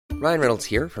Ryan Reynolds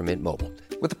here from Mint Mobile.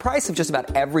 With the price of just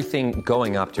about everything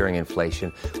going up during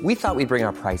inflation, we thought we'd bring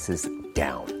our prices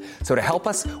down. So to help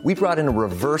us, we brought in a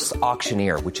reverse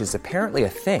auctioneer, which is apparently a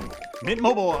thing. Mint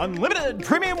Mobile Unlimited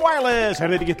Premium Wireless. How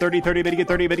to get 30, 30, bit to get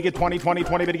 30, bit to get 20, 20,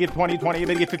 20, bit to get 20, 20,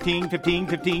 bit to get 15, 15,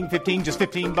 15, 15, just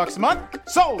 $15 a month?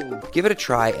 Sold! Give it a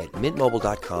try at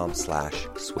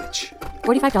mintmobile.com/switch.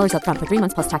 $45 up front for 3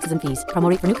 months plus taxes and fees. Promo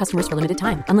rate for new customers for limited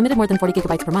time. Unlimited more than 40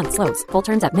 gigabytes per month. Slows full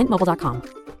terms at mintmobile.com.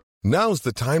 Now's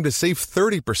the time to save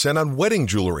 30% on wedding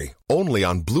jewelry, only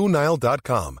on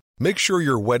BlueNile.com. Make sure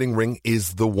your wedding ring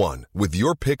is the one with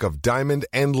your pick of diamond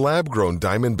and lab-grown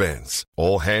diamond bands,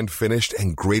 all hand-finished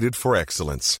and graded for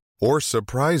excellence. Or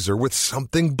surprise her with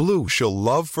something blue she'll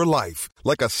love for life,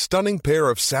 like a stunning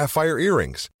pair of sapphire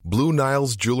earrings. Blue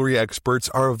Nile's jewelry experts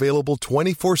are available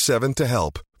 24/7 to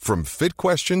help, from fit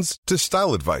questions to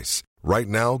style advice. Right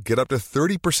now, get up to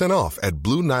 30% off at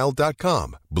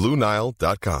BlueNile.com.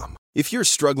 BlueNile.com. If you're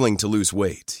struggling to lose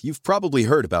weight, you've probably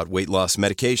heard about weight loss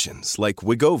medications like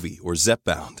Wegovy or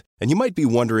Zepbound, and you might be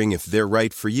wondering if they're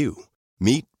right for you.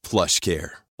 Meet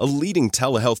PlushCare, a leading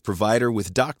telehealth provider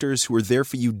with doctors who are there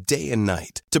for you day and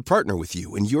night to partner with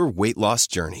you in your weight loss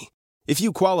journey. If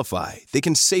you qualify, they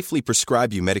can safely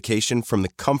prescribe you medication from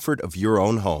the comfort of your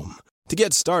own home. To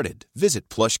get started, visit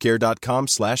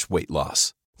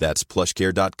plushcare.com/weightloss. That's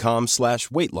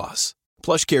plushcare.com/weightloss.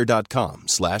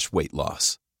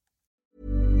 plushcare.com/weightloss.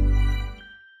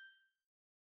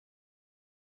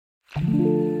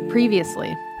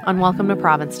 Previously on Welcome to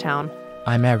Provincetown.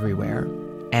 I'm everywhere,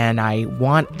 and I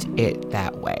want it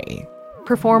that way.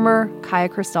 Performer Kaya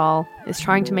Crystal is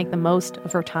trying to make the most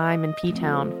of her time in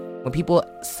P-Town. When people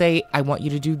say, I want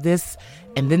you to do this,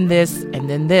 and then this, and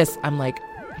then this, I'm like,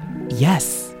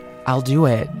 yes, I'll do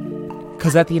it.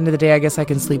 Because at the end of the day, I guess I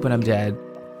can sleep when I'm dead.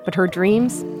 But her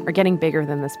dreams are getting bigger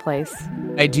than this place.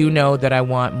 I do know that I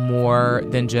want more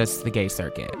than just the gay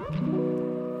circuit.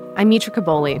 I'm Mitra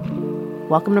Kaboli.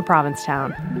 Welcome to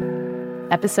Provincetown.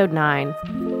 Episode 9,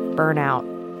 Burnout.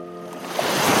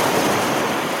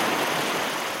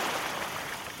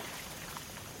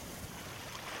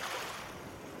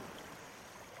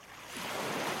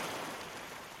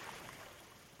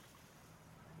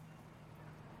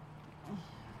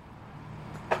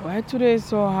 Why today is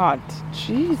so hot?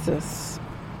 Jesus.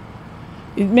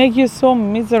 It makes you so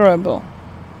miserable.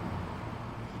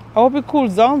 I hope it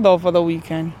cools down though for the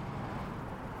weekend.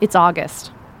 It's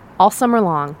August. All summer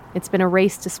long, it's been a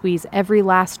race to squeeze every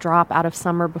last drop out of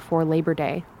summer before Labor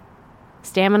Day.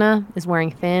 Stamina is wearing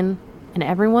thin, and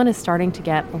everyone is starting to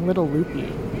get a little loopy.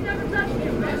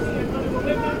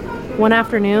 One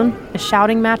afternoon, a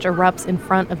shouting match erupts in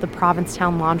front of the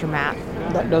Provincetown laundromat.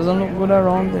 That doesn't look good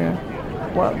around there.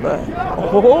 What the?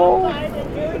 Oh!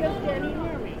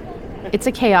 It's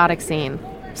a chaotic scene.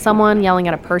 Someone yelling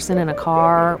at a person in a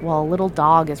car while a little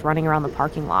dog is running around the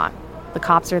parking lot. The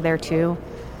cops are there too.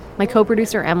 My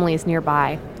co-producer Emily is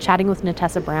nearby, chatting with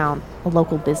Natessa Brown, a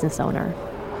local business owner.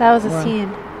 That was a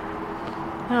scene.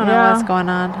 I don't know what's going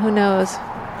on. Who knows?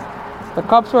 The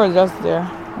cops were just there.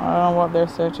 I don't know what they're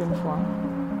searching for.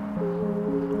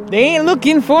 They ain't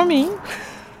looking for me.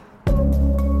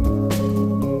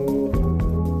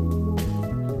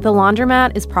 The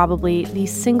laundromat is probably the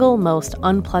single most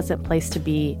unpleasant place to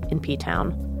be in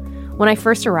P-Town. When I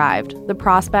first arrived, the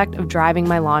prospect of driving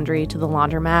my laundry to the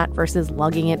laundromat versus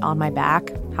lugging it on my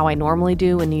back, how I normally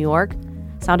do in New York,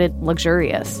 sounded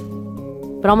luxurious.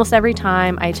 But almost every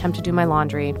time I attempt to do my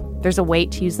laundry, there's a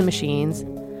wait to use the machines.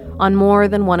 On more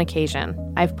than one occasion,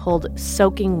 I've pulled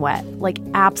soaking wet, like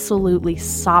absolutely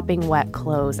sopping wet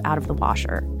clothes out of the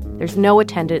washer. There's no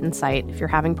attendant in sight if you're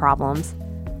having problems.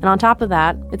 And on top of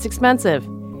that, it's expensive.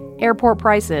 Airport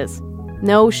prices.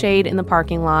 No shade in the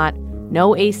parking lot.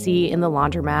 No AC in the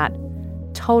laundromat.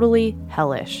 Totally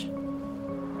hellish.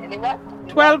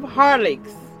 12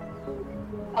 Horlicks.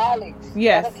 Horlicks?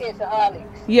 Yes. A case of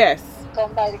Horlicks? Yes.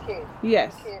 Come by the case?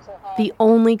 Yes. The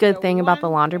only good thing about the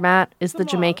laundromat is the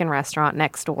Jamaican restaurant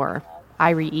next door,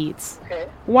 Irie Eats. Okay.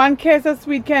 1 case of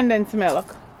sweet condensed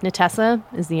milk. Natessa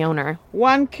is the owner.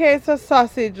 1 case of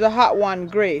sausage, the hot one,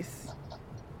 Grace.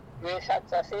 Grace hot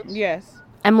sausage? Yes.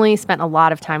 Emily spent a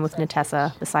lot of time with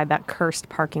Natessa beside that cursed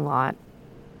parking lot.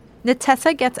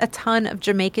 Natessa gets a ton of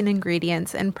Jamaican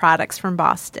ingredients and products from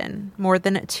Boston, more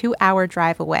than a 2-hour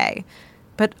drive away.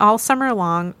 But all summer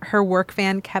long, her work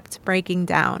van kept breaking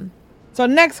down. So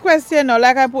next question, now,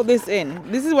 like I put this in.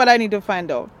 This is what I need to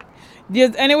find out.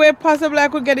 There's any way possible I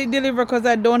could get it delivered because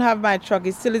I don't have my truck.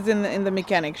 It still is in the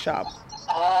mechanic shop.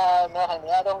 No, honey.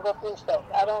 I don't go to stock.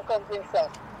 I don't come to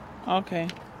stock. Okay.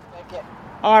 Okay.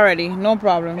 Alrighty, no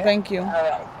problem. Okay. Thank you. All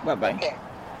right. Bye-bye. Okay.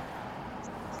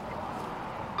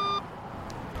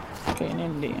 Pain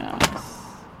in the ass.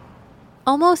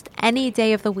 Almost any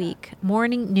day of the week,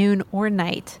 morning, noon, or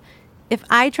night, if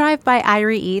I drive by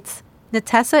Irie Eats,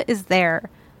 Natessa is there.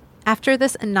 After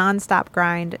this nonstop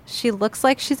grind, she looks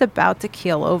like she's about to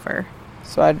keel over.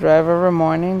 So I drive every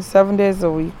morning, 7 days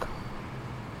a week.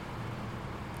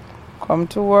 Come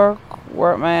to work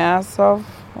my ass off,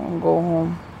 and go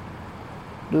home.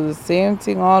 Do the same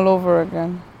thing all over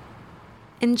again.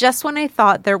 And just when I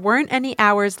thought there weren't any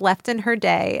hours left in her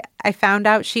day, I found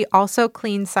out she also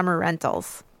cleaned summer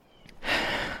rentals.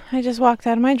 I just walked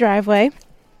out of my driveway,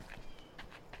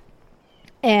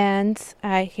 and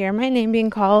I hear my name being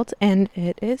called, and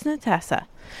it is Natessa.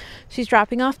 She's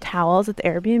dropping off towels at the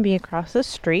Airbnb across the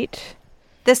street.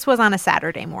 This was on a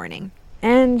Saturday morning.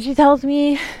 And she tells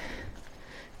me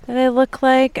that I look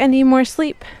like I need more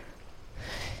sleep,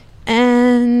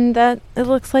 and that it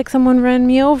looks like someone ran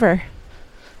me over.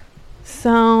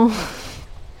 So,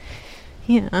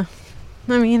 yeah.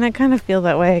 I mean, I kind of feel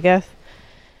that way, I guess.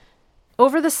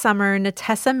 Over the summer,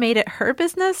 Natessa made it her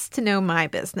business to know my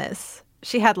business.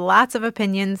 She had lots of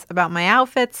opinions about my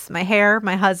outfits, my hair,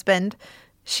 my husband.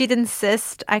 She'd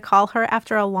insist I call her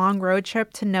after a long road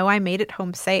trip to know I made it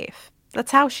home safe.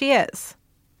 That's how she is.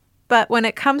 But when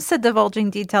it comes to divulging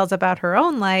details about her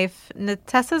own life,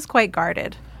 Natessa's quite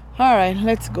guarded. All right,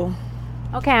 let's go.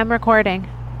 Okay, I'm recording.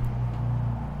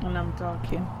 And I'm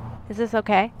talking. Is this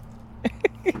okay?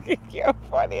 You're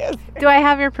funny as Do I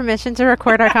have your permission to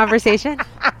record our conversation?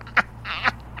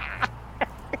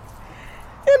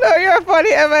 You know, you're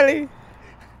funny, Emily.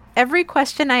 Every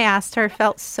question I asked her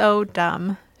felt so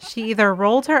dumb. She either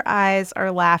rolled her eyes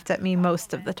or laughed at me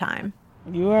most of the time.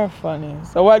 You are funny.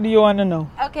 So what do you want to know?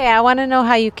 Okay, I want to know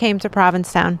how you came to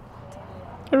Provincetown.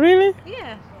 Really?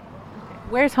 Yeah.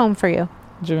 Where's home for you?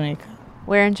 Jamaica.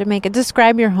 Where in Jamaica?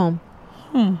 Describe your home.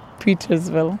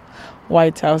 Petersville,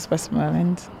 White House,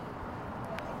 Westmoreland.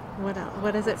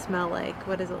 What does it smell like?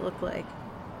 What does it look like?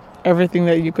 Everything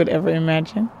that you could ever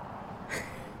imagine.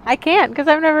 I can't because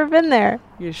I've never been there.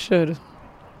 You should.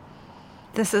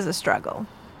 This is a struggle.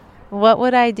 What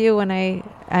would I do when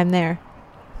I'm there?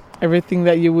 Everything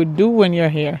that you would do when you're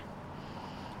here.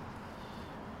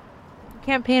 You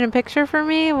can't paint a picture for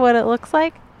me what it looks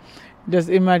like? Just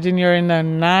imagine you're in a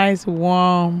nice,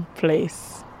 warm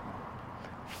place,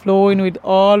 flowing with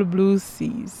all blue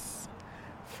seas.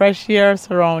 Fresh air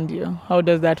surround you. How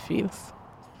does that feel?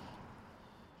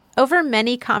 Over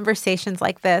many conversations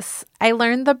like this, I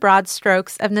learned the broad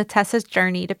strokes of Natessa's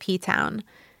journey to P-Town.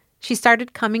 She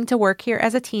started coming to work here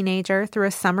as a teenager through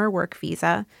a summer work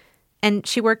visa, and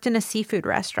she worked in a seafood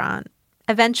restaurant.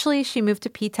 Eventually, she moved to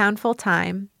P-Town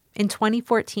full-time. In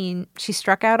 2014, she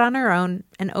struck out on her own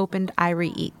and opened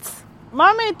Irie Eats.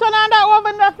 Mommy, turn on that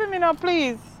oven there for me now,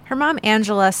 please. Her mom,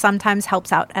 Angela, sometimes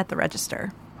helps out at the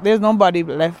register. There's nobody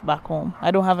left back home.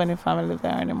 I don't have any family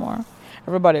there anymore.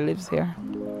 Everybody lives here.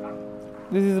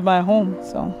 This is my home,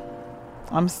 so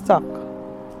I'm stuck.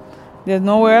 There's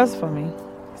nowhere else for me.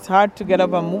 It's hard to get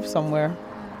up and move somewhere.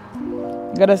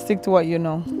 You gotta stick to what you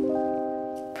know.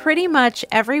 Pretty much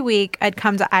every week, I'd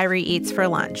come to Irie Eats for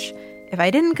lunch. If I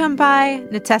didn't come by,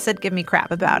 Natessa'd give me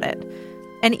crap about it.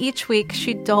 And each week,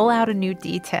 she'd dole out a new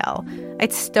detail.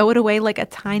 I'd stow it away like a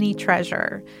tiny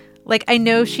treasure. Like I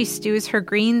know she stews her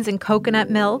greens in coconut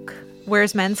milk,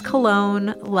 wears men's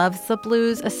cologne, loves the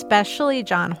blues, especially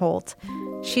John Holt.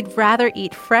 She'd rather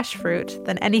eat fresh fruit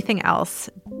than anything else.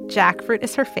 Jackfruit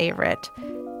is her favorite.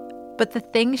 But the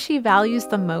thing she values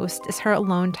the most is her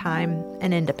alone time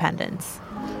and independence.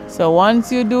 So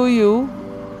once you do you,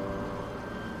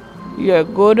 you're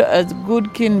good as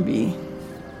good can be.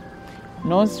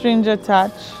 No stranger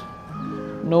touch,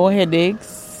 no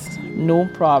headaches, no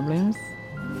problems,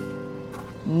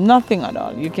 nothing at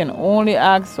all. You can only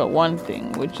ask for one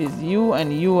thing, which is you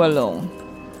and you alone.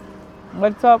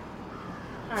 What's up?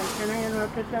 Hi, can I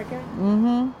interrupt a second?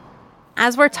 Mm-hmm.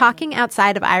 As we're talking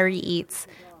outside of Irie Eats,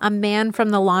 a man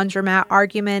from the laundromat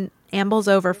argument ambles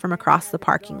over from across the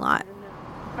parking lot.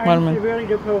 I'm severely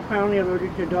to profoundly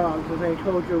allergic to dogs, as I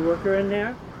told your worker in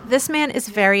there. This man is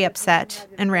very upset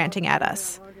and ranting at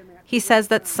us. He says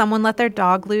that someone let their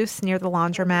dog loose near the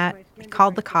laundromat. He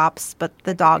called the cops, but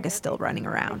the dog is still running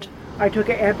around. I took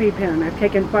an EpiPen. I've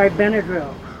taken 5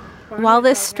 Benadryl. While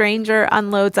this stranger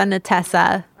unloads on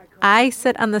Natessa, I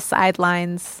sit on the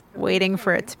sidelines waiting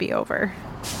for it to be over.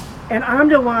 And I'm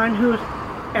the one who's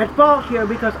at fault here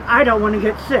because I don't want to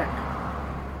get sick.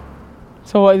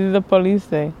 So what did the police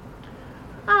say?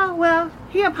 Oh, well,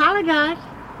 he apologized.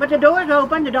 But the door's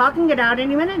open. The dog can get out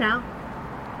any minute now.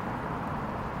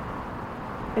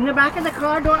 In the back of the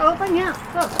car, door open? Yeah,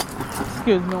 look.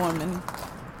 Excuse me 1 minute.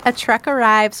 A truck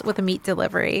arrives with a meat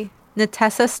delivery.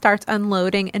 Natessa starts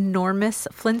unloading enormous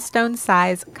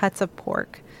Flintstone-sized cuts of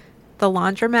pork. The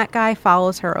laundromat guy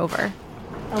follows her over.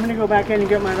 I'm going to go back in and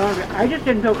get my laundry. I just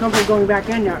didn't feel comfortable going back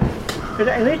in there. Because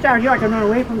at least out here I can run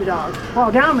away from the dogs.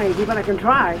 Fall down maybe, but I can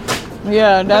try.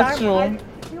 Yeah, that's true.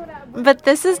 But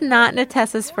this is not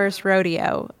Natessa's first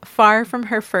rodeo, far from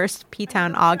her first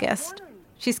P-Town August.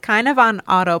 She's kind of on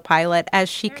autopilot as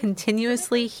she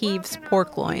continuously heaves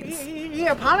pork loins. He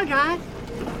apologized.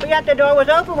 But yet the door was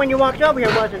open when you walked over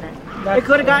here, wasn't it? It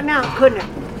could have gotten out, couldn't it?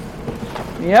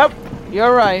 Yep,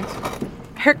 you're right.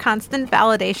 Her constant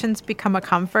validations become a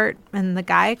comfort, and the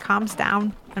guy calms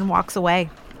down and walks away.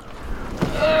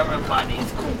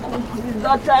 Everybody's cuckoo. It's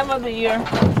that time of the year.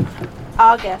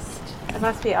 August. It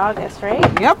must be August,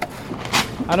 right? Yep.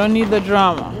 I don't need the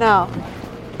drama. No.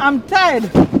 I'm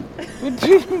tired.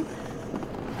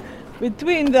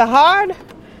 Between the hard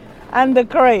and the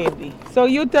crazy. So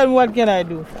you tell me, what can I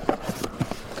do?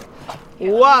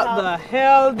 What the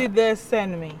hell did they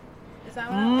send me?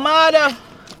 Mother.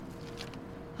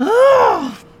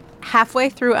 Halfway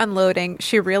through unloading,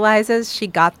 she realizes she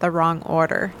got the wrong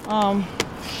order.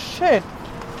 Shit.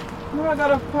 Now I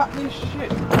gotta pack this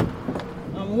shit.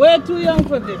 I'm way too young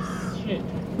for this shit.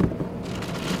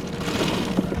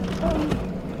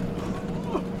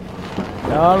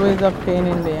 Always a pain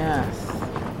in the ass.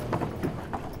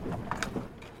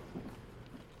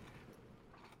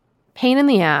 Pain in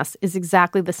the ass is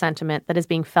exactly the sentiment that is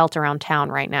being felt around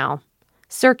town right now.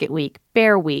 Circuit Week,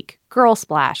 Bear Week, Girl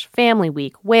Splash, Family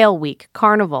Week, Whale Week,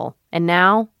 Carnival, and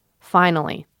now,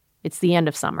 finally, it's the end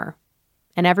of summer.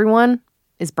 And everyone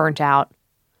is burnt out.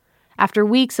 After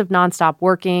weeks of nonstop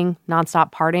working,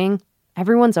 nonstop partying,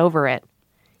 everyone's over it.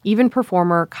 Even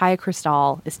performer Kaya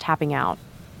Crystal is tapping out.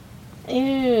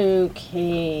 Okay.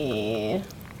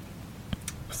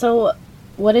 So,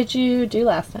 what did you do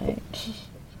last night?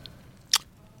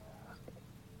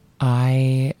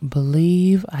 I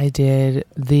believe I did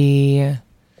the...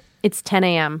 It's 10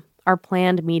 a.m., our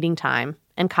planned meeting time,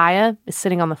 and Kaya is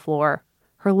sitting on the floor.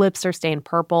 Her lips are stained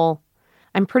purple.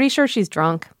 I'm pretty sure she's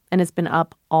drunk and has been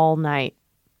up all night.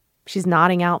 She's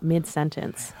nodding out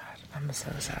mid-sentence. I'm so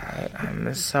sorry.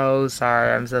 I'm so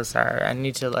sorry. I'm so sorry. I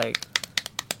need to, wake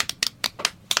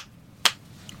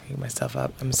myself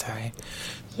up. I'm sorry.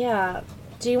 Yeah.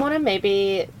 Do you want to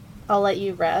maybe... I'll let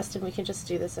you rest and we can just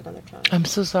do this another time. I'm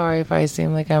so sorry if I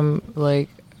seem like I'm, blah,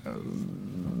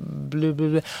 blah,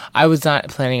 blah. I was not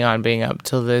planning on being up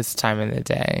till this time in the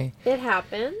day. It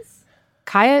happens.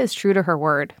 Kaya is true to her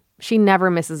word. She never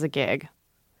misses a gig.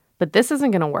 But this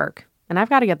isn't going to work, and I've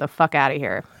got to get the fuck out of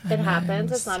here. It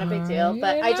happens. It's not a big deal.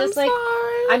 But I just,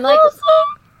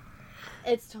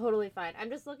 it's totally fine. I'm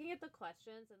just looking at the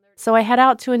questions. So I head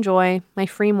out to enjoy my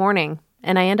free morning,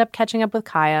 and I end up catching up with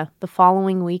Kaya the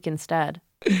following week instead.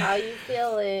 How you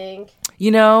feeling?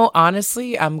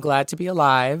 Honestly, I'm glad to be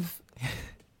alive.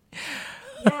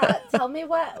 Yeah, tell me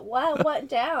what went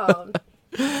down.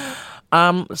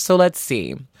 So let's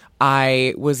see.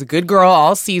 I was a good girl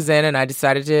all season, and I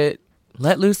decided to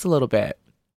let loose a little bit.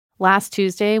 Last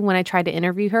Tuesday, when I tried to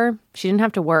interview her, she didn't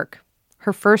have to work.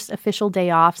 Her first official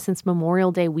day off since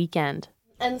Memorial Day weekend.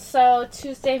 And so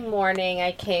Tuesday morning,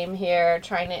 I came here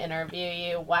trying to interview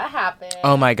you. What happened?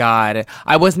 Oh my God.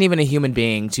 I wasn't even a human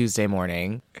being Tuesday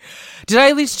morning. Did I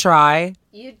at least try?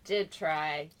 You did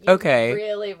try. You Okay.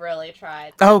 really, really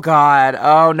tried. Oh God.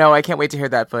 Oh no, I can't wait to hear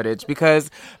that footage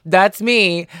because that's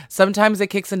me. Sometimes it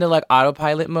kicks into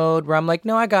autopilot mode where I'm like,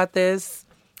 no, I got this.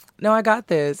 No, I got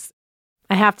this.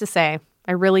 I have to say,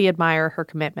 I really admire her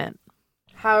commitment.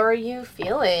 How are you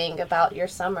feeling about your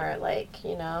summer?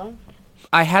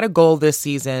 I had a goal this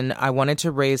season. I wanted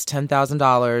to raise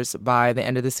 $10,000 by the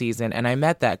end of the season, and I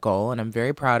met that goal, and I'm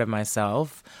very proud of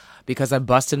myself because I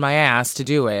busted my ass to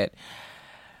do it.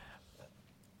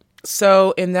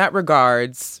 So in that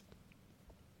regards,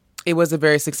 it was a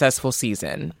very successful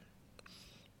season.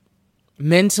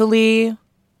 Mentally,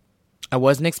 I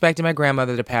wasn't expecting my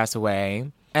grandmother to pass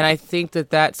away. And I think that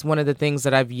that's one of the things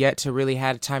that I've yet to really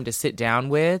had time to sit down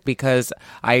with because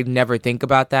I never think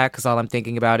about that because all I'm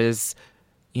thinking about is,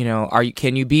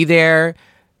 can you be there?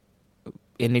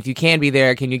 And if you can be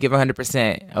there, can you give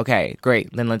 100%? Okay,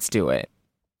 great. Then let's do it.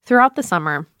 Throughout the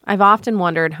summer, I've often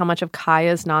wondered how much of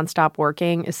Kaya's nonstop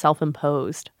working is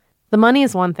self-imposed. The money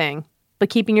is one thing, but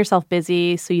keeping yourself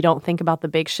busy so you don't think about the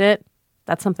big shit,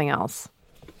 that's something else.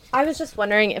 I was just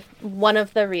wondering if one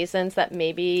of the reasons that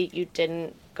maybe you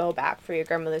didn't go back for your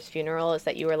grandmother's funeral is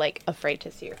that you were afraid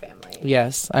to see your family.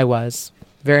 Yes, I was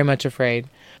very much afraid.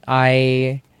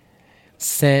 I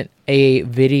sent a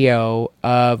video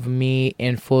of me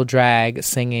in full drag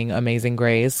singing Amazing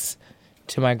Grace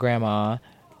to my grandma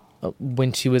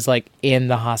when she was like in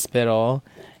the hospital.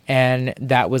 And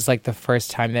that was like the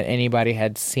first time that anybody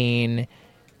had seen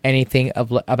anything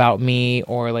about me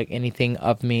or like anything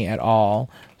of me at all.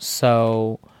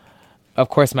 So, of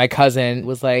course, my cousin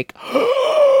was like,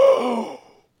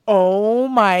 oh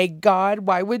my God,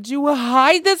 why would you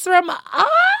hide this from us?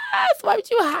 Why would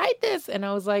you hide this? And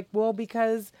I was like, well,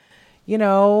 because, you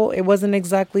know, it wasn't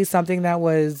exactly something that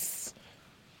was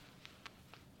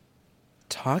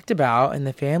talked about in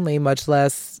the family, much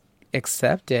less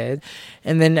accepted.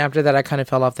 And then after that, I kind of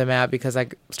fell off the map because I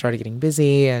started getting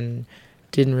busy and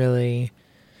didn't really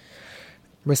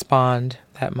respond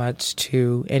that much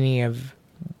to any of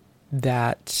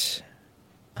that.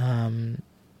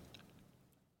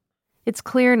 It's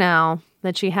clear now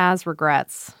that she has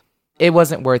regrets. It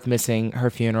wasn't worth missing her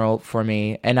funeral for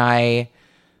me. And at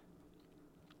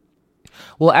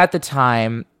the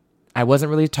time, I wasn't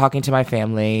really talking to my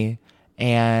family,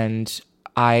 and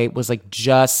I was like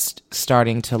just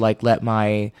starting to like let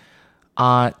my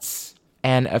aunts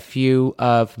and a few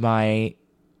of my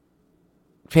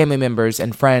family members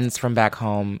and friends from back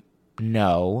home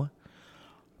know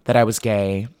that I was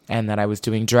gay and that I was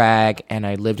doing drag and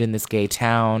I lived in this gay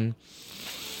town.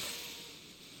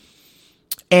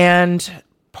 And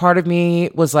part of me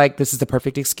was like, this is the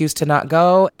perfect excuse to not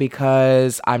go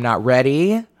because I'm not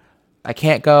ready. I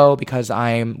can't go because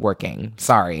I'm working.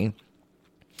 Sorry.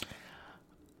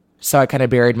 So I kind of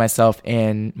buried myself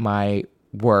in my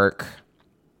work.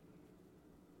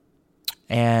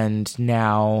 And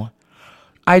now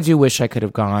I do wish I could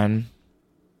have gone.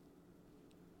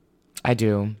 I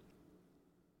do.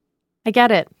 I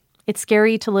get it. It's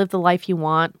scary to live the life you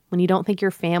want when you don't think your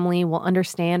family will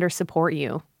understand or support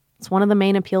you. It's one of the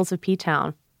main appeals of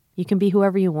P-Town. You can be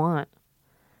whoever you want.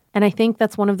 And I think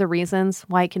that's one of the reasons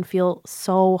why it can feel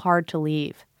so hard to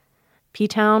leave.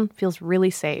 P-Town feels really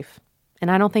safe. And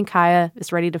I don't think Kaya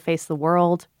is ready to face the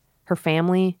world, her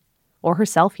family, or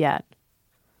herself yet.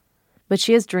 But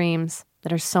she has dreams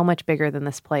that are so much bigger than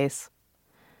this place.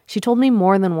 She told me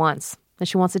more than once that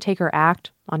she wants to take her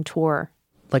act on tour.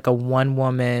 Like a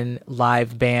one-woman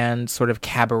live band sort of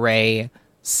cabaret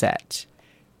set.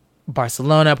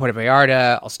 Barcelona, Puerto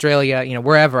Vallarta, Australia, you know,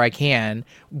 wherever I can,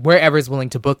 wherever is willing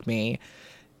to book me.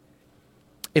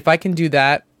 If I can do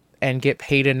that and get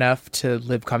paid enough to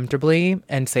live comfortably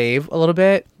and save a little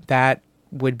bit, that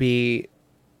would be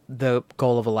the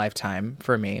goal of a lifetime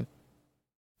for me.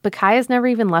 But Kaya's never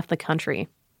even left the country.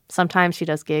 Sometimes she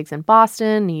does gigs in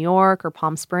Boston, New York, or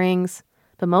Palm Springs.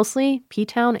 But mostly,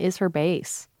 P-Town is her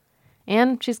base.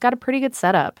 And she's got a pretty good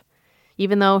setup.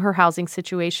 Even though her housing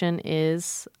situation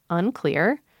is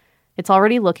unclear, it's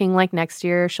already looking like next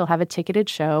year she'll have a ticketed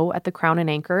show at the Crown and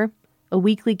Anchor, a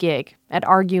weekly gig at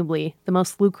arguably the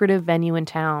most lucrative venue in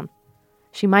town.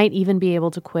 She might even be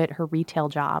able to quit her retail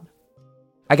job.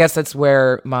 I guess that's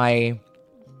where my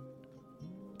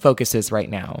focus is right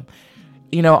now.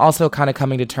 You know, also kind of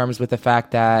coming to terms with the fact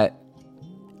that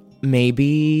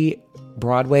maybe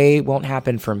Broadway won't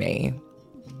happen for me.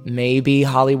 Maybe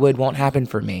Hollywood won't happen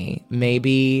for me.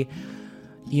 Maybe,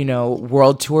 you know,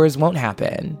 world tours won't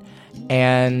happen.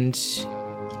 And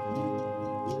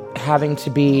having to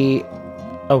be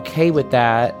okay with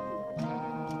that.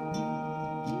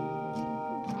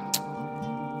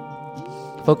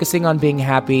 Focusing on being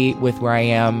happy with where I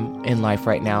am in life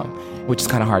right now, which is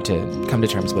kind of hard to come to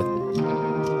terms with.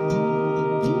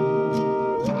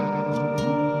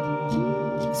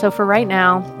 So for right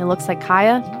now, it looks like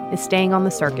Kaya is staying on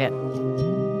the circuit.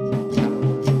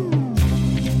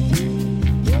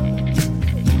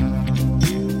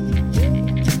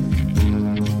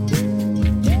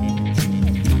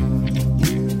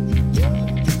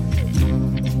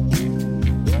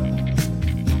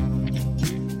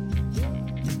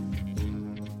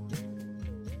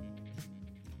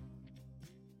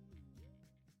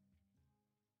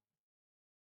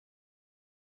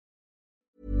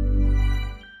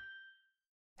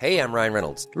 Hey, I'm Ryan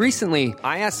Reynolds. Recently,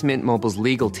 I asked Mint Mobile's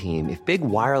legal team if big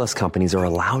wireless companies are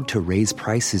allowed to raise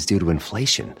prices due to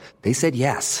inflation. They said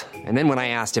yes. And then when I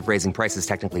asked if raising prices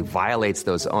technically violates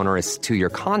those onerous 2-year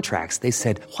contracts, they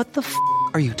said, "What the f***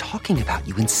 are you talking about,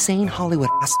 you insane Hollywood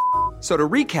ass?" So to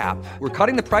recap, we're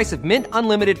cutting the price of Mint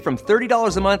Unlimited from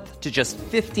 $30 a month to just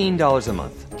 $15 a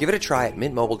month. Give it a try at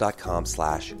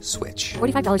mintmobile.com/switch.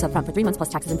 $45 up front for 3 months plus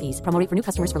taxes and fees. Promo rate for new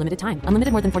customers for limited time.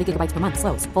 Unlimited more than 40 gigabytes per month.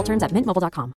 Slows full terms at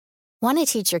mintmobile.com. Want to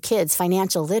teach your kids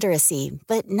financial literacy,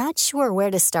 but not sure where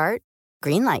to start?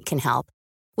 Greenlight can help.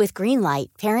 With Greenlight,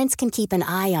 parents can keep an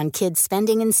eye on kids'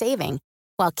 spending and saving,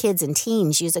 while kids and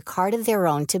teens use a card of their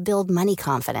own to build money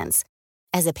confidence.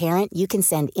 As a parent, you can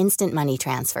send instant money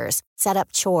transfers, set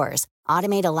up chores,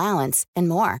 automate allowance, and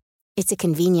more, It's a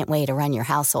convenient way to run your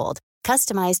household,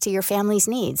 customized to your family's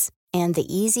needs, and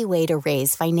the easy way to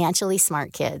raise financially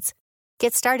smart kids.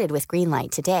 Get started with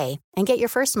Greenlight today and get your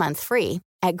first month free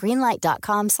at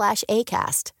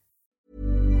greenlight.com/ACAST.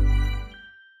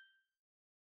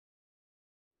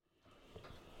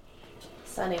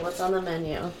 Sunny, what's on the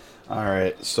menu? All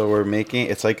right, so we're making,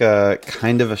 it's like a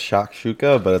kind of a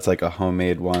shakshuka, but it's like a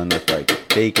homemade one with like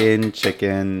bacon,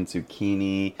 chicken,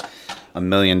 zucchini, a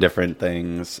million different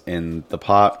things in the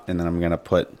pot, and then I'm going to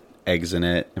put eggs in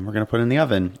it, and we're going to put it in the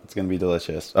oven. It's going to be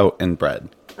delicious. Oh, and bread.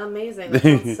 Amazing. That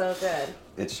sounds so good.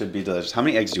 It should be delicious. How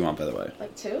many eggs do you want, by the way?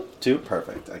 Like 2? 2?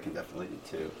 Perfect. I can definitely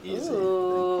do 2. Easy.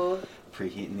 Ooh.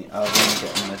 Preheating the oven,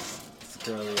 getting this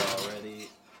girly all ready.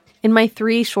 In my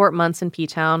 3 short months in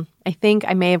P-Town, I think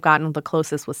I may have gotten the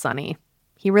closest with Sonny.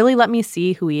 He really let me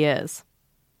see who he is.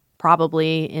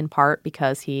 Probably in part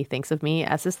because he thinks of me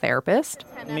as his therapist.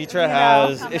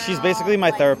 She's basically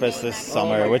my therapist this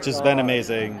summer, which has been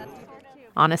amazing.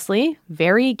 Honestly,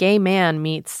 very gay man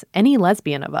meets any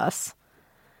lesbian of us.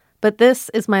 But this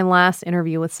is my last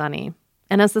interview with Sonny.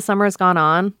 And as the summer has gone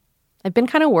on, I've been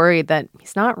kind of worried that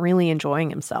he's not really enjoying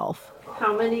himself.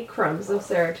 How many crumbs of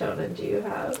serotonin do you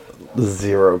have?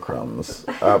 0 crumbs.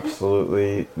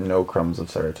 Absolutely no crumbs of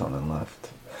serotonin left.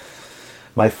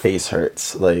 My face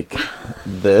hurts. Like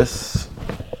this.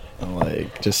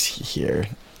 Like just here.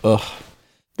 Ugh.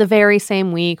 The very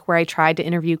same week where I tried to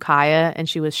interview Kaya and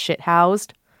she was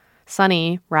shithoused,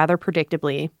 Sonny, rather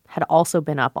predictably, had also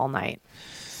been up all night.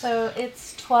 So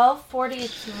it's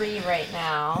 12:43 right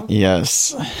now.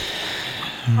 Yes.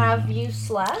 Have you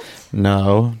slept?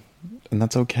 No. And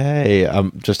that's okay. I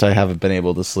haven't been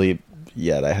able to sleep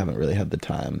yet. I haven't really had the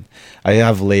time. I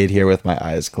have laid here with my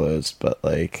eyes closed, but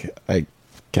like I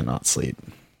cannot sleep.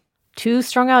 2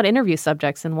 strung out interview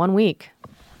subjects in 1 week.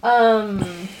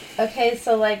 Okay,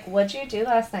 so like what'd you do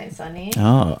last night, Sonny?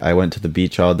 Oh, I went to the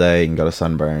beach all day and got a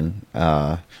sunburn.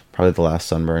 Probably the last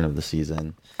sunburn of the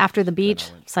season. After the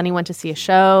beach, Sonny went to see a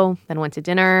show, then went to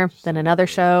dinner, then another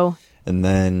show. And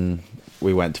then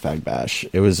we went to Fag Bash.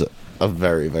 It was a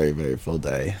very, very, very full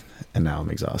day, and now I'm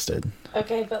exhausted.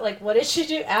 Okay, but like what did you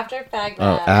do after Fag Bash?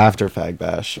 Oh, after Fag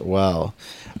Bash. Well,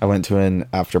 I went to an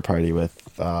after party with,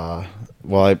 I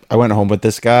went home with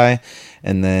this guy,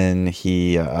 and then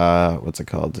he,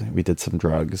 we did some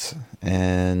drugs,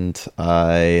 and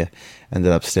I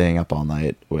ended up staying up all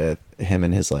night with him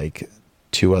and his,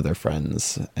 2 other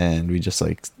friends, and we just,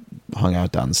 hung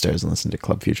out downstairs and listened to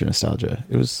Club Future Nostalgia.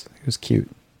 It was cute.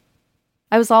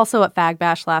 I was also at Fag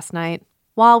Bash last night.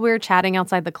 While we were chatting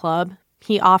outside the club,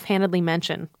 he offhandedly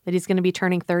mentioned that he's going to be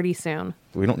turning 30 soon.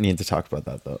 We don't need to talk about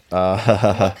that, though.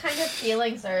 What kind of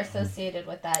feelings are associated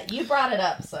with that? You brought it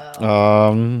up,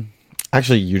 so...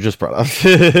 Actually, you just brought up...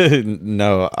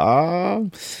 No, I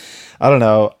don't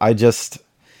know.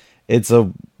 It's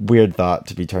a weird thought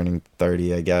to be turning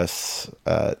 30, I guess,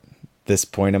 at this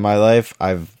point in my life.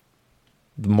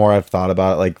 The more I've thought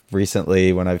about it,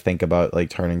 recently, when I think about,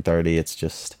 turning 30, it's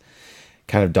just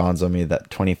kind of dawns on me that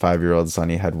 25-year-old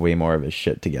Sonny had way more of his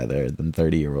shit together than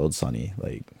 30-year-old Sonny.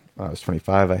 When I was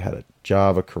 25, I had a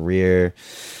job, a career,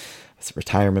 a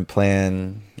retirement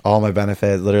plan, all my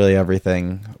benefits, literally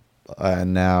everything.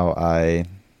 And now I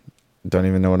don't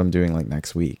even know what I'm doing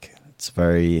next week. It's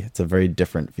a very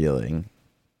different feeling.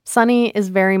 Sonny is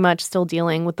very much still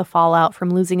dealing with the fallout from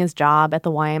losing his job at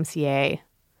the YMCA.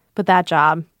 But that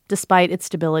job, despite its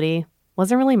stability,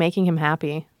 wasn't really making him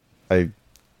happy. I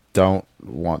don't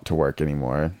want to work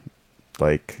anymore,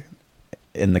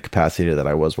 in the capacity that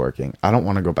I was working. I don't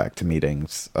want to go back to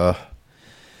meetings. The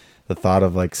thought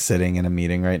of sitting in a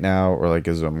meeting right now or a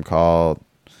Zoom call,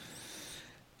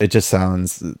 it just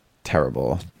sounds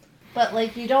terrible.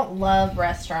 But you don't love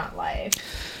restaurant life.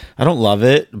 I don't love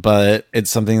it, but it's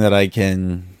something that I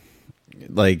can...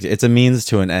 it's a means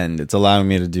to an end. It's allowing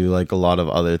me to do a lot of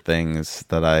other things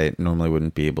that I normally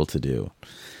wouldn't be able to do.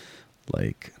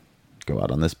 Go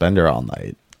out on this bender all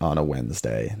night on a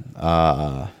Wednesday.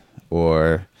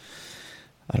 Or,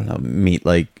 I don't know, meet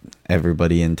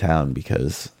everybody in town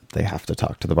because they have to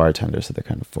talk to the bartender, so they're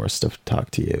kind of forced to talk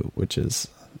to you, which is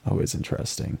always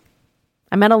interesting.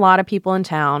 I met a lot of people in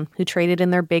town who traded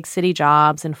in their big city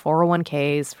jobs and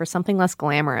 401ks for something less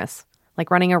glamorous,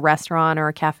 like running a restaurant or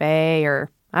a cafe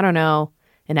or, I don't know,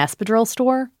 an espadrille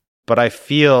store. But I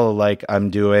feel like I'm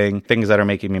doing things that are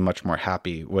making me much more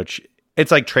happy, which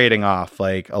it's trading off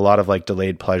a lot of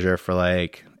delayed pleasure for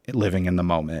living in the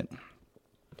moment.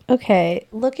 Okay,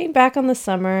 looking back on the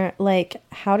summer,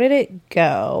 how did it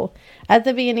go? At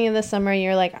the beginning of the summer,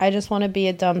 you're I just want to be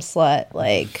a dumb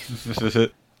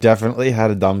slut. Definitely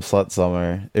had a dumb slut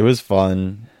summer. It was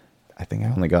fun. I think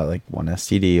I only got like 1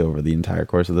 STD over the entire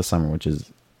course of the summer, which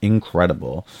is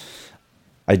incredible.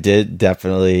 I did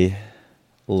definitely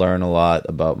learn a lot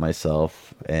about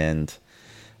myself and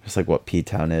just like what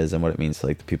P-Town is and what it means to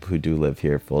like the people who do live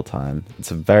here full time.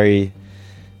 It's a very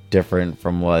different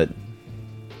from what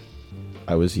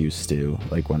I was used to,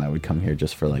 like when I would come here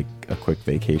just for like a quick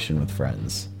vacation with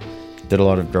friends. Did a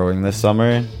lot of growing this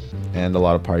summer and a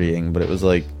lot of partying, but it was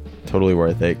like totally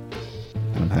worth it.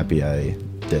 And I'm happy I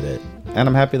did it. And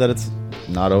I'm happy that it's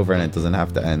not over and it doesn't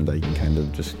have to end. I can kind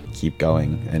of just keep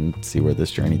going and see where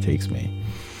this journey takes me.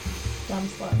 Dumb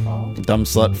Slut Fall. Dumb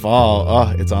Slut Fall.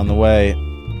 Oh, it's on the way.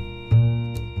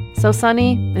 So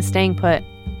Sunny is staying put,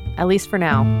 at least for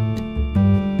now.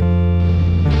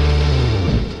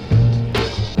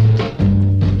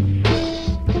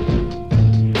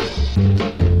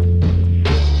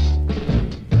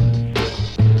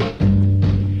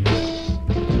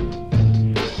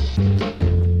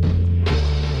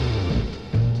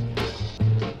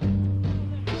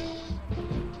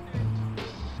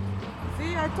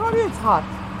 See, I told you it's hot.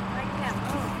 I can't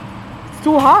move. It's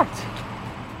too hot.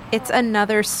 It's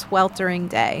another sweltering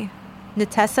day.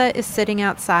 Natessa is sitting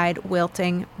outside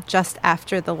wilting just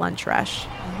after the lunch rush.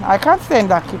 I can't stay in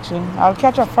that kitchen. I'll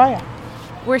catch a fire.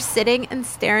 We're sitting and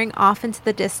staring off into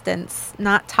the distance,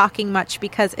 not talking much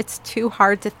because it's too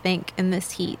hard to think in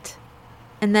this heat.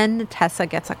 And then Natessa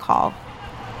gets a call.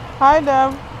 Hi,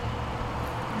 Deb.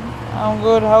 I'm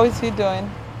good. How is he doing?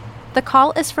 The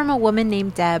call is from a woman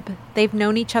named Deb. They've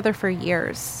known each other for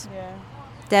years. Yeah.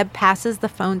 Deb passes the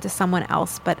phone to someone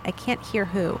else, but I can't hear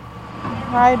who.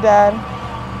 Hi, Dad.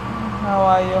 How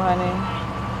are you, honey?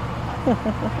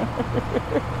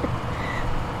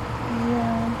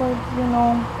 Yeah, but you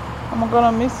know, I'm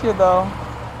gonna miss you though.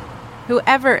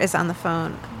 Whoever is on the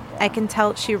phone, I can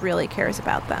tell she really cares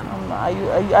about them.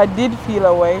 I did feel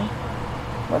away,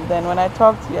 but then when I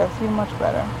talk to you, I feel much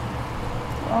better.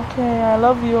 Okay, I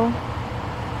love you.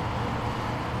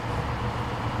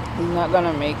 He's not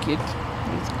gonna make it.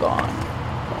 He's gone.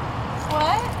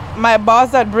 What? My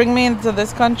boss that bring me into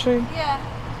this country? Yeah.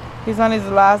 He's on his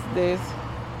last days.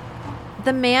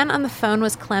 The man on the phone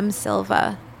was Clem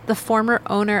Silva, the former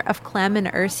owner of Clem and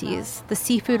Ursi's, the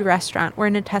seafood restaurant where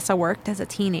Natessa worked as a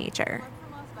teenager.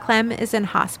 Clem is in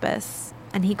hospice,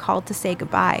 and he called to say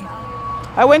goodbye.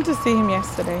 I went to see him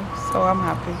yesterday, so I'm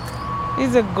happy.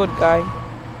 He's a good guy.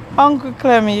 Uncle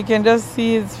Clem, you can just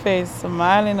see his face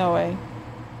smiling away.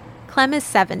 Clem is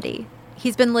 70.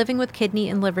 He's been living with kidney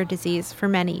and liver disease for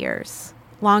many years,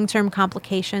 long-term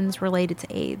complications related to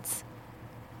AIDS.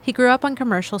 He grew up on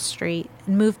Commercial Street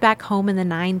and moved back home in the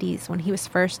 90s when he was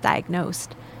first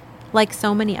diagnosed, like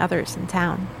so many others in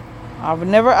town. I've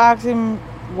never asked him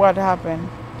what happened.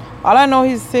 All I know,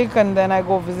 he's sick, and then I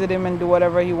go visit him and do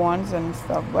whatever he wants and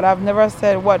stuff. But I've never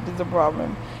said, what is the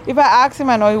problem? If I asked him,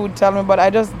 I know he would tell me, but I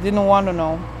just didn't want to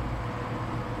know.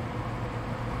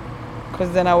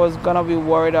 Because then I was going to be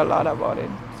worried a lot about it,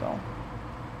 so.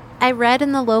 I read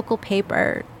in the local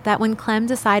paper that when Clem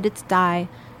decided to die,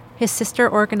 his sister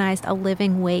organized a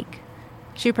living wake.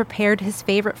 She prepared his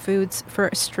favorite foods for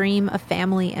a stream of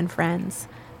family and friends.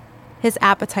 His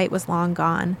appetite was long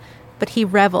gone, but he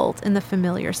reveled in the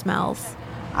familiar smells.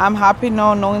 I'm happy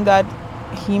now knowing that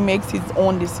he makes his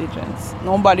own decisions.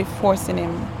 Nobody forcing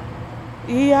him.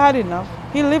 He had enough.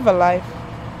 He lived a life.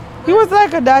 He was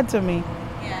like a dad to me.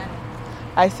 Yeah.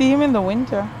 I see him in the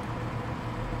winter.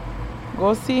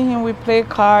 Go see him, we play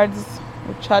cards,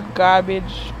 we chat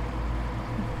garbage.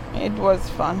 It was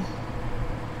fun.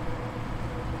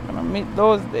 I'm gonna meet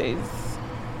those days.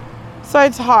 So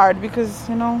it's hard because,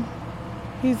 you know,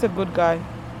 he's a good guy.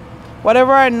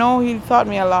 Whatever I know, he taught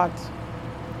me a lot.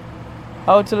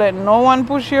 How to let no one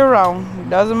push you around. It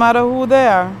doesn't matter who they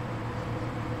are.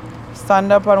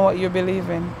 Stand up on what you believe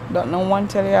in. Don't no one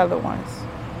tell you otherwise.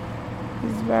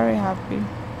 He's very happy.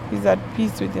 He's at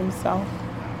peace with himself.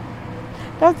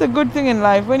 That's the good thing in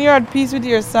life. When you're at peace with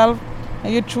yourself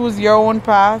and you choose your own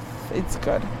path, it's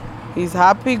good. He's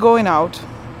happy going out.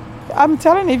 I'm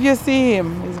telling you, if you see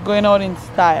him, he's going out in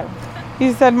style.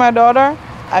 He said, my daughter,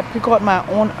 I pick out my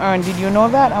own urn. Did you know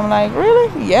that? I'm like,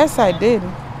 really? Yes, I did.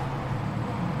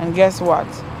 And guess what?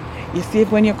 You see,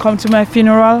 when you come to my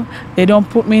funeral, they don't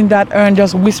put me in that urn,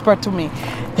 just whisper to me.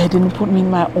 They didn't put me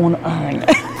in my own urn.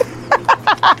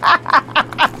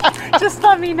 Just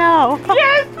let me know.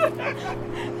 Yes!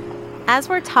 As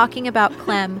we're talking about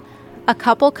Clem, a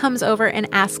couple comes over and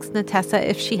asks Natessa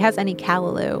if she has any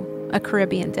callaloo, a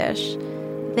Caribbean dish.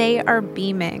 They are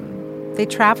beaming. They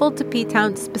traveled to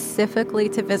P-Town specifically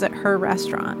to visit her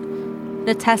restaurant.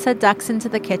 Natessa ducks into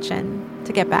the kitchen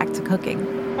to get back to cooking.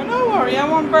 But don't worry, I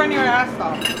won't burn your ass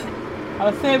off.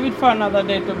 I'll save it for another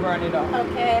day to burn it off.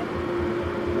 Okay.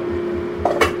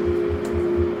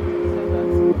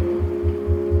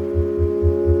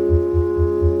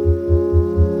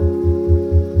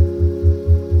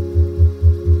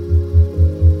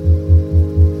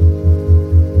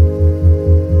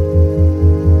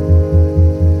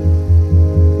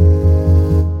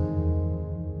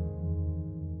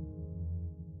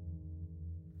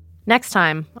 Next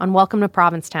time on Welcome to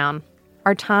Provincetown,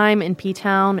 our time in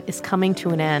P-Town is coming to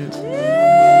an end.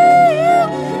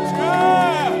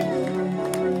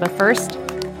 But first,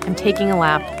 I'm taking a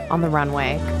lap on the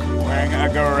runway. Wearing a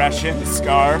Grecian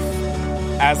scarf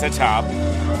as a top.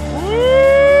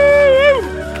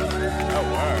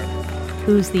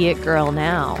 Who's the it girl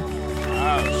now?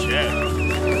 Oh, shit.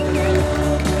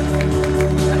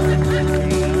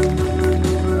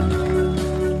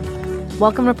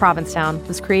 Welcome to Provincetown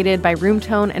was created by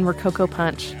Roomtone and Rococo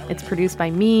Punch. It's produced by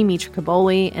me, Mitra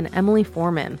Kaboli, and Emily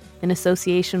Foreman in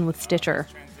association with Stitcher.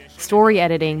 Story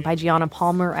editing by Gianna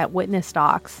Palmer at Witness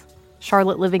Docs.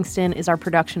 Charlotte Livingston is our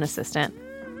production assistant.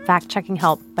 Fact-checking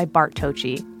help by Bart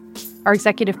Tochi. Our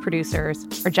executive producers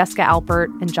are Jessica Alpert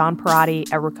and John Parati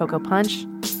at Rococo Punch,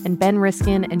 and Ben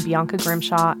Riskin and Bianca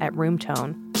Grimshaw at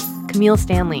Roomtone. Camille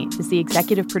Stanley is the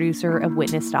executive producer of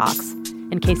Witness Docs,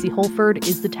 and Casey Holford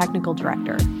is the technical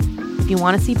director. If you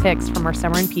want to see pics from our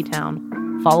summer in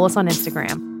P-Town, follow us on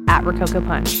Instagram at Rococo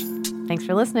Punch. Thanks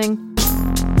for listening.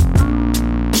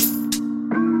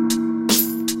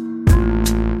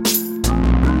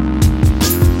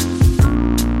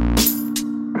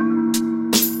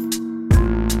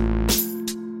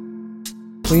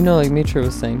 Well, you know, like Mitra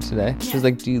was saying today, she was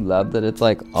like, do you love that it's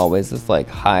like always this like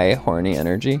high, horny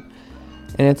energy?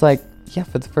 And it's like, yeah,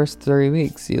 for the first 3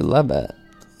 weeks, you love it.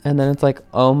 And then it's like,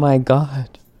 oh my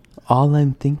God, all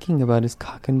I'm thinking about is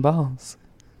cock and balls.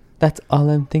 That's all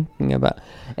I'm thinking about.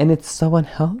 And it's so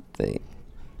unhealthy.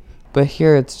 But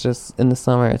here it's just, in the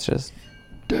summer, it's just,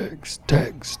 dicks.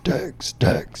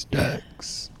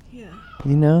 Yeah.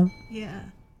 You know? Yeah.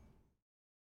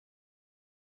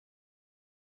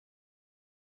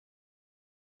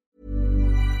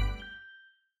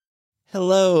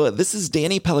 Hello, this is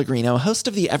Danny Pellegrino, host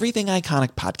of the Everything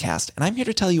Iconic podcast, and I'm here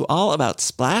to tell you all about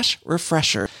Splash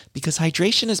Refresher, because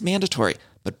hydration is mandatory,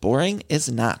 but boring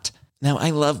is not. Now,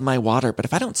 I love my water, but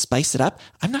if I don't spice it up,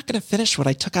 I'm not going to finish what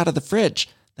I took out of the fridge.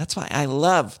 That's why I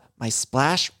love my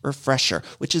Splash Refresher,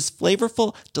 which is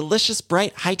flavorful, delicious,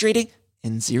 bright, hydrating,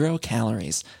 and 0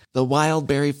 calories. The wild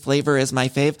berry flavor is my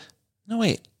fave. No,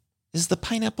 wait, is the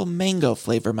pineapple mango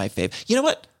flavor my fave? You know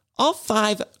what? All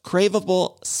 5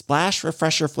 craveable Splash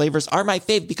Refresher flavors are my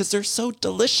fave because they're so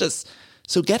delicious.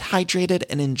 So get hydrated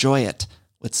and enjoy it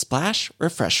with Splash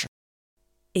Refresher.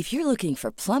 If you're looking for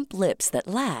plump lips that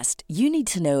last, you need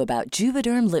to know about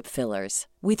Juvederm lip fillers.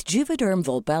 With Juvederm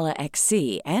Volbella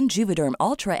XC and Juvederm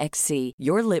Ultra XC,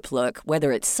 your lip look,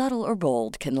 whether it's subtle or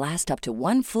bold, can last up to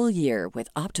 1 full year with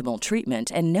optimal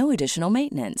treatment and no additional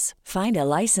maintenance. Find a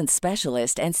licensed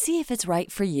specialist and see if it's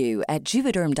right for you at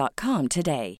Juvederm.com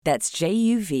today. That's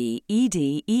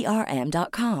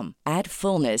JUVEDERM.com. Add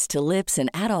fullness to lips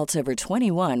in adults over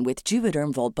 21 with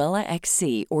Juvederm Volbella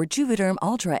XC or Juvederm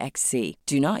Ultra XC.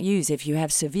 Do not use if you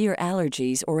have severe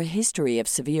allergies or a history of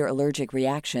severe allergic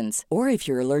reactions, or if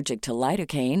you're allergic to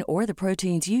lidocaine or the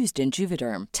proteins used in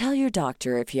Juvederm. Tell your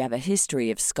doctor if you have a history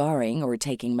of scarring or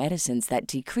taking medicines that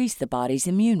decrease the body's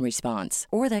immune response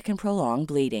or that can prolong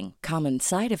bleeding. Common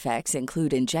side effects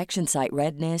include injection site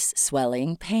redness,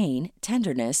 swelling, pain,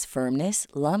 tenderness, firmness,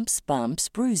 lumps, bumps,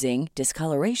 bruising,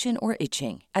 discoloration, or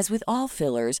itching. As with all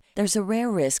fillers, there's a rare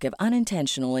risk of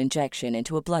unintentional injection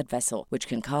into a blood vessel, which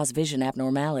can cause vision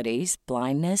abnormalities,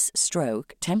 blindness,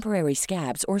 stroke, temporary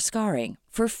scabs, or scarring.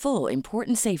 For full,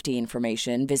 important safety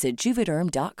information, visit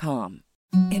Juvederm.com.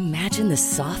 Imagine the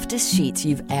softest sheets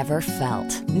you've ever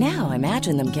felt. Now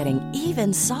imagine them getting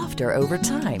even softer over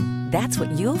time. That's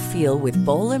what you'll feel with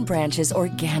Boll & Branch's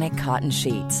organic cotton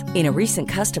sheets. In a recent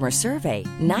customer survey,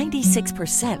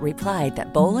 96% replied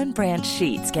that Boll & Branch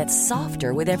sheets get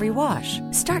softer with every wash.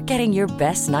 Start getting your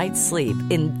best night's sleep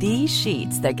in these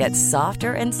sheets that get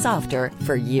softer and softer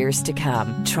for years to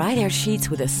come. Try their sheets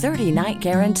with a 30-night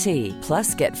guarantee.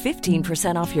 Plus, get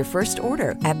 15% off your first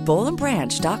order at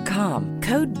BollandBranch.com.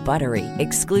 Code BUTTERY.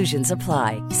 Exclusions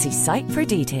apply. See site for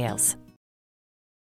details.